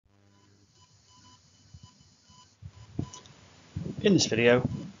In this video,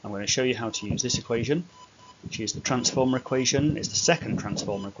 I'm going to show you how to use this equation, which is the transformer equation. It's the second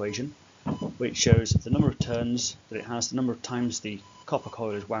transformer equation, which shows the number of turns that it has, the number of times the copper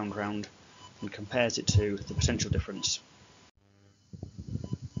coil is wound round, and compares it to the potential difference.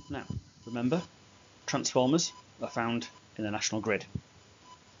 Now, remember, transformers are found in the national grid.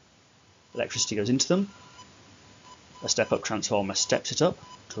 Electricity goes into them. A step-up transformer steps it up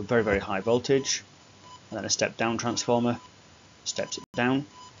to a very, very high voltage, and then a step-down transformer steps it down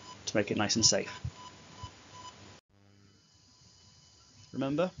to make it nice and safe.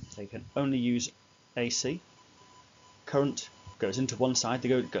 Remember, they can only use AC. Current goes into one side, they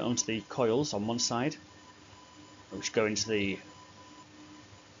go onto the coils on one side, which go into the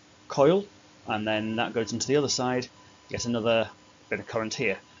coil, and then that goes into the other side, get another bit of current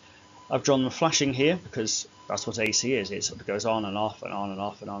here. I've drawn the flashing here because that's what AC is. It sort of goes on and off and on and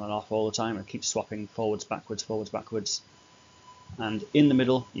off and on and off all the time and keeps swapping forwards, backwards. And in the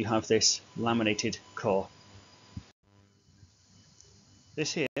middle you have this laminated core.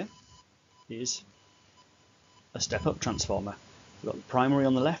 This here is a step-up transformer. We've got the primary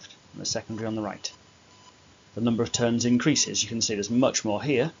on the left and the secondary on the right. The number of turns increases. You can see there's much more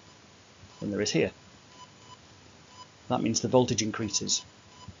here than there is here. That means the voltage increases.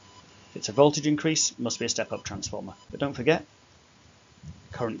 If it's a voltage increase, it must be a step-up transformer. But don't forget,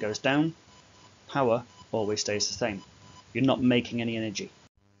 current goes down, power always stays the same. You're not making any energy.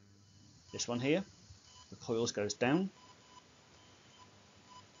 This one here, the coils goes down,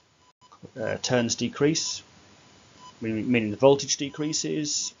 turns decrease, meaning the voltage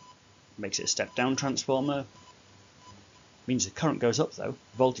decreases, makes it a step-down transformer. Means the current goes up though,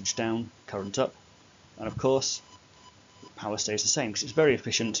 voltage down, current up, and of course power stays the same because it's very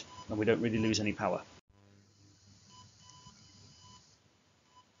efficient and we don't really lose any power.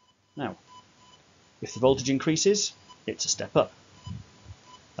 Now, if the voltage increases, it's a step up.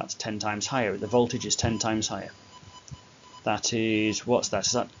 That's 10 times higher. The voltage is 10 times higher. That is, what's that?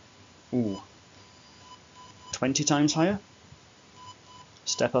 Is that 20 times higher?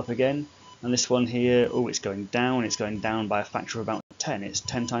 Step up again. And this one here, it's going down. It's going down by a factor of about 10. It's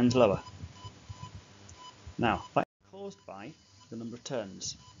 10 times lower. Now, that's caused by the number of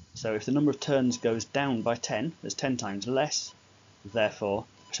turns. So if the number of turns goes down by 10, there's 10 times less. Therefore,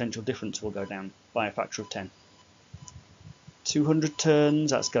 the potential difference will go down by a factor of 10. 200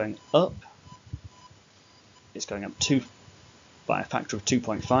 turns, that's going up. It's going up by a factor of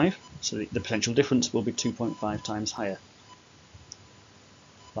 2.5, so the potential difference will be 2.5 times higher.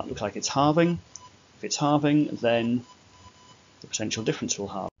 That looks like it's halving. If it's halving, then the potential difference will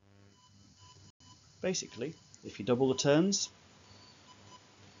halve. Basically, if you double the turns,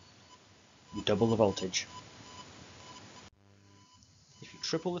 you double the voltage. If you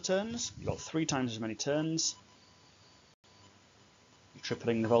triple the turns, you've got 3 times as many turns. You're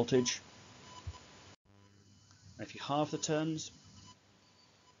tripling the voltage. And if you halve the turns,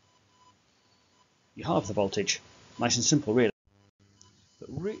 you halve the voltage. Nice and simple, really.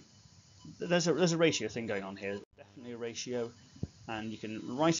 But there's a ratio thing going on here. Definitely a ratio, and you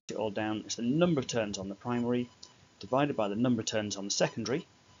can write it all down. It's the number of turns on the primary divided by the number of turns on the secondary,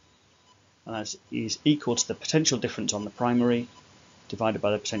 and that is equal to the potential difference on the primary divided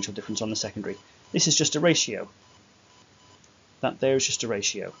by the potential difference on the secondary. This is just a ratio. That there is just a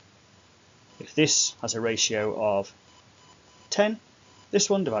ratio. If this has a ratio of 10,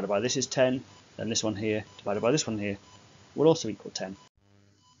 this one divided by this is 10, then this one here divided by this one here will also equal 10.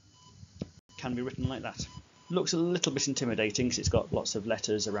 It can be written like that. Looks a little bit intimidating because it's got lots of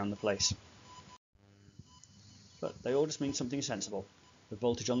letters around the place. But they all just mean something sensible. The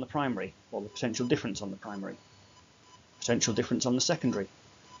voltage on the primary, or the potential difference on the primary. Potential difference on the secondary.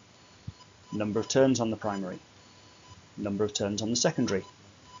 Number of turns on the primary. Number of turns on the secondary.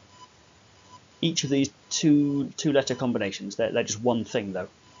 Each of these two-letter combinations, they're just one thing though.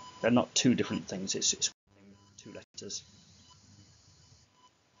 They're not two different things, it's two letters.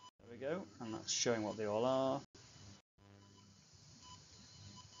 There we go, and that's showing what they all are.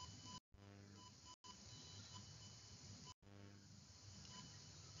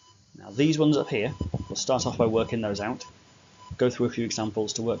 Now these ones up here, we'll start off by working those out. Go through a few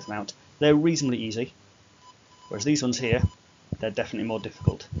examples to work them out. They're reasonably easy. Whereas these ones here, they're definitely more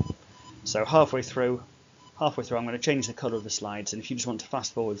difficult. So halfway through I'm going to change the colour of the slides, and if you just want to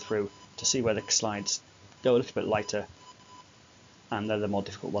fast forward through to see where the slides go a little bit lighter, and they're the more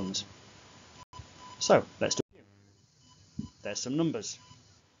difficult ones. So let's do it. There's some numbers.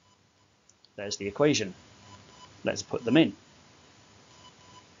 There's the equation. Let's put them in.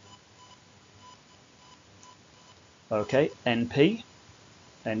 Okay, NP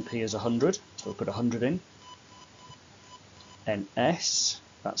is 100, so we'll put 100 in. NS,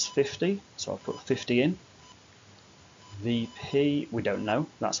 that's 50, so I'll put 50 in. VP, we don't know,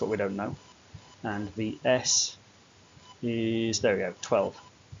 that's what we don't know. And VS is, there we go, 12.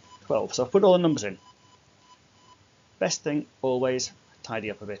 12, so I've put all the numbers in. Best thing, always, tidy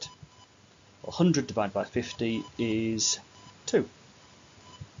up a bit. 100 divided by 50 is 2.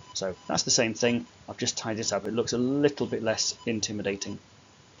 So that's the same thing, I've just tidied it up. It looks a little bit less intimidating.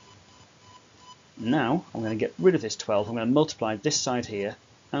 Now I'm going to get rid of this 12. I'm going to multiply this side here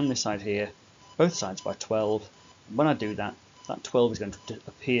and this side here, both sides by 12. And when I do that, that 12 is going to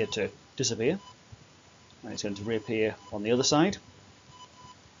appear to disappear, and it's going to reappear on the other side.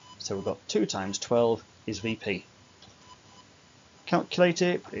 So we've got 2 times 12 is VP. Calculate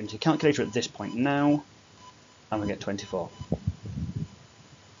it, put it into your calculator at this point now, and we get 24.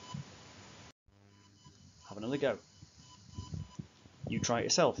 Have another go. You try it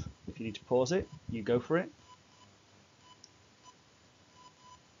yourself. If you need to pause it, you go for it.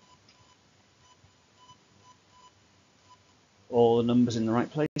 All the numbers in the right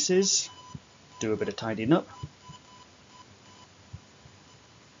places. Do a bit of tidying up.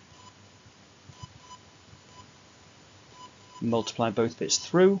 Multiply both bits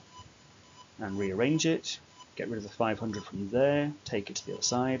through and rearrange it. Get rid of the 500 from there, take it to the other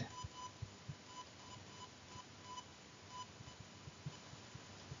side.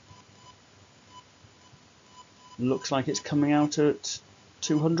 Looks like it's coming out at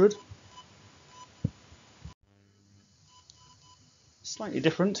 200. Slightly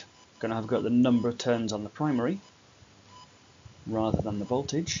different. Going to have got the number of turns on the primary rather than the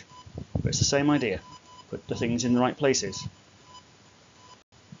voltage, but it's the same idea. Put the things in the right places.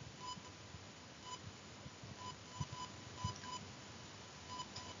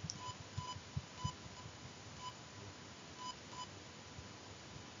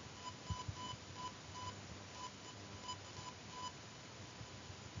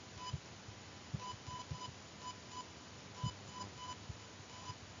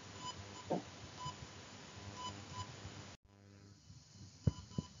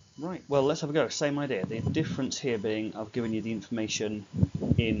 Right, well, let's have a go. Same idea. The difference here being I've given you the information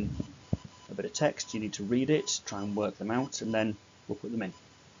in a bit of text. You need to read it, try and work them out, and then we'll put them in.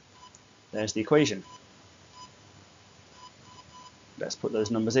 There's the equation. Let's put those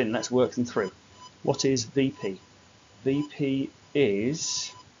numbers in. Let's work them through. What is VP? VP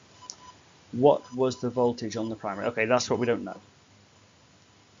is, what was the voltage on the primary? Okay, that's what we don't know.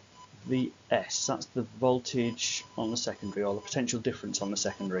 VS, that's the voltage on the secondary, or the potential difference on the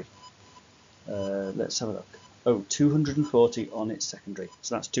secondary. Let's have a look. Oh, 240 on its secondary,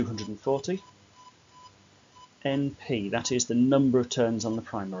 so that's 240. NP, that is the number of turns on the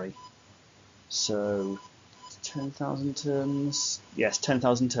primary. So 10,000 turns, yes,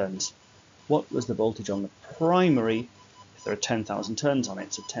 10,000 turns. What was the voltage on the primary if there are 10,000 turns on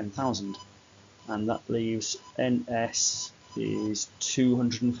it? So 10,000, and that leaves NS is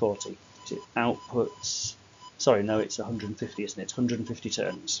 240. It outputs, sorry, no, it's 150, isn't it? It's 150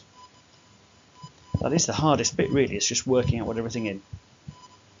 turns. That is the hardest bit, really. It's just working out what everything in.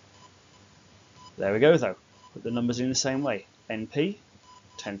 There we go, though. Put the numbers in the same way. NP,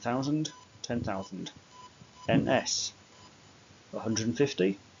 10,000, 10,000. NS,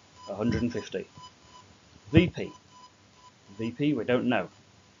 150, 150. VP, VP, we don't know.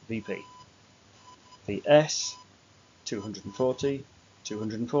 VP. VS, 240,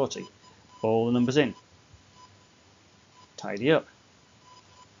 240. All the numbers in. Tidy up.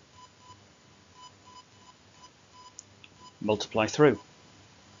 Multiply through.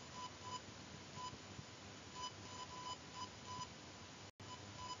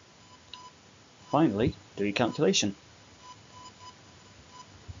 Finally, do your calculation.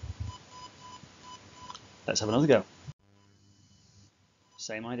 Let's have another go.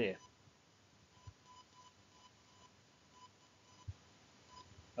 Same idea.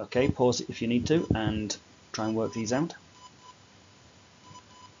 Okay, pause it if you need to and try and work these out.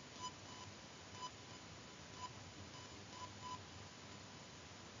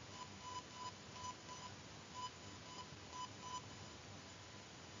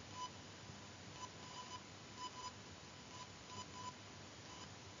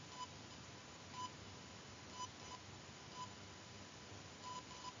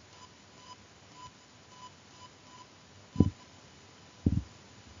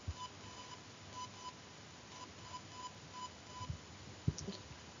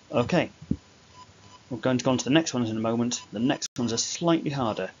 Okay, we're going to go on to the next ones in a moment. The next ones are slightly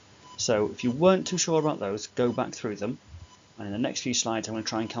harder, so if you weren't too sure about those, go back through them, and in the next few slides I'm going to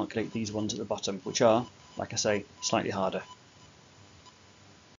try and calculate these ones at the bottom, which are, like I say, slightly harder.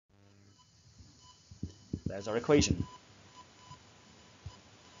 There's our equation.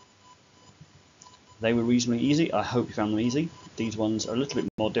 They were reasonably easy. I hope you found them easy. These ones are a little bit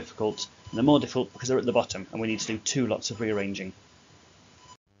more difficult, and they're more difficult because they're at the bottom and we need to do 2 lots of rearranging.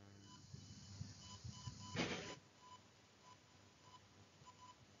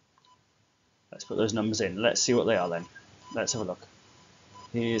 Let's put those numbers in. Let's see what they are then. Let's have a look.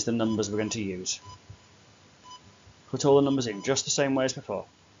 Here's the numbers we're going to use. Put all the numbers in just the same way as before.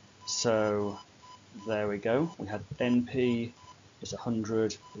 So there we go. We had NP is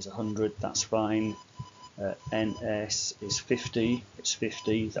 100, that's fine. NS is 50, it's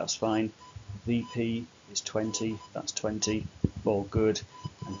 50, that's fine. VP is 20, that's 20, all good.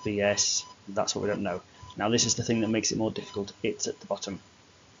 And VS, that's what we don't know. Now this is the thing that makes it more difficult, it's at the bottom.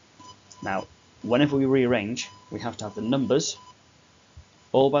 Now, whenever we rearrange, we have to have the numbers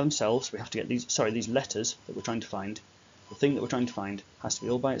all by themselves. We have to get these letters that we're trying to find. The thing that we're trying to find has to be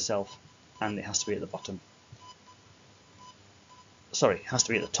all by itself, and it has to be at the bottom. Sorry, it has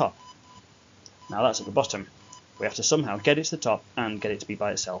to be at the top. Now that's at the bottom. We have to somehow get it to the top and get it to be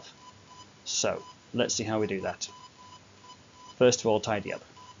by itself. So, let's see how we do that. First of all, tidy up.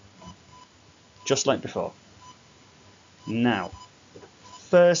 Just like before. Now,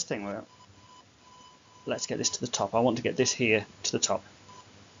 first thing, let's get this to the top. I want to get this here to the top.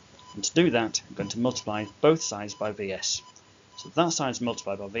 And to do that, I'm going to multiply both sides by VS. So if that side's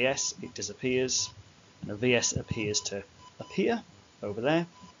multiplied by VS, it disappears, and the VS appears to appear over there,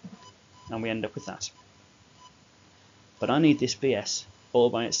 and we end up with that. But I need this VS all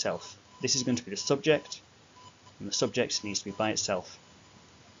by itself. This is going to be the subject, and the subject needs to be by itself.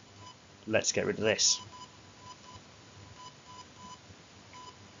 Let's get rid of this.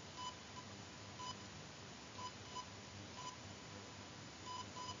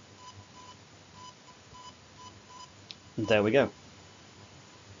 And there we go.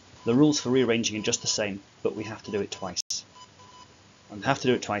 The rules for rearranging are just the same, but we have to do it twice. And we have to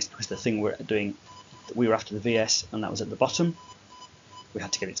do it twice because the thing we're doing, we were after the VS and that was at the bottom. We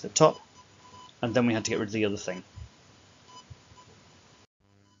had to get it to the top, and then we had to get rid of the other thing.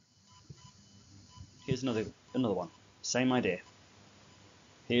 Here's another one. Same idea.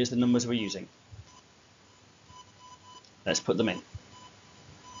 Here's the numbers we're using. Let's put them in.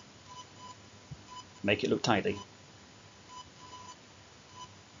 Make it look tidy.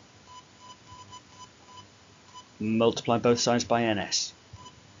 Multiply both sides by NS.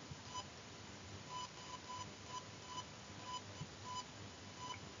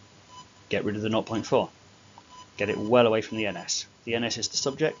 Get rid of the 0.4. Get it well away from the NS. The NS is the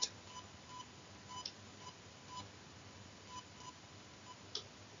subject.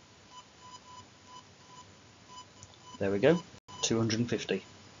 There we go, 250.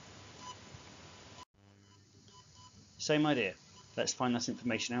 Same idea. Let's find that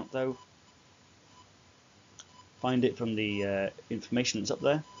information out though. Find it from the information that's up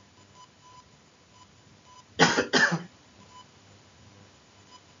there.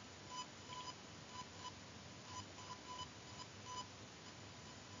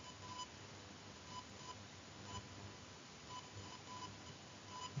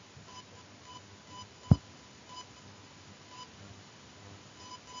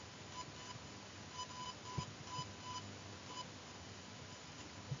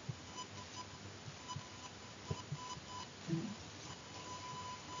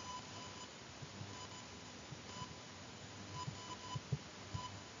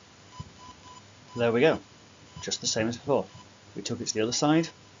 There we go, just the same as before. We took it to the other side,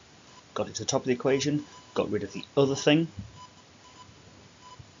 got it to the top of the equation, got rid of the other thing.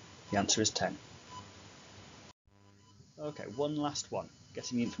 The answer is 10. Okay, one last one.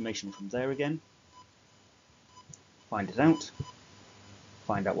 Getting the information from there again. Find it out.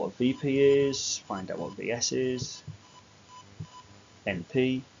 Find out what VP is, find out what VS is.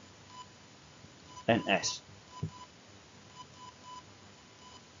 NP, NS.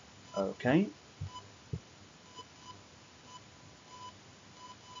 Okay.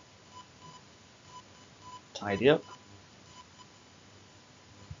 Tidy up.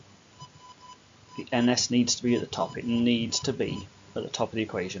 The NS needs to be at the top. It needs to be at the top of the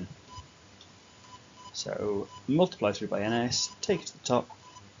equation. So multiply through by NS, take it to the top.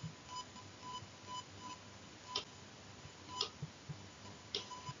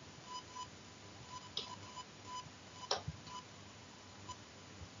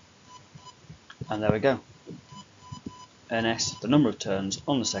 And there we go. NS, the number of turns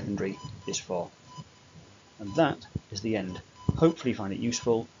on the secondary, is 4. And that is the end. Hopefully you find it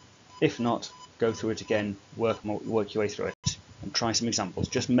useful. If not, go through it again, work your way through it, and try some examples.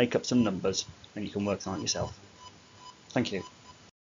 Just make up some numbers and you can work on it yourself. Thank you.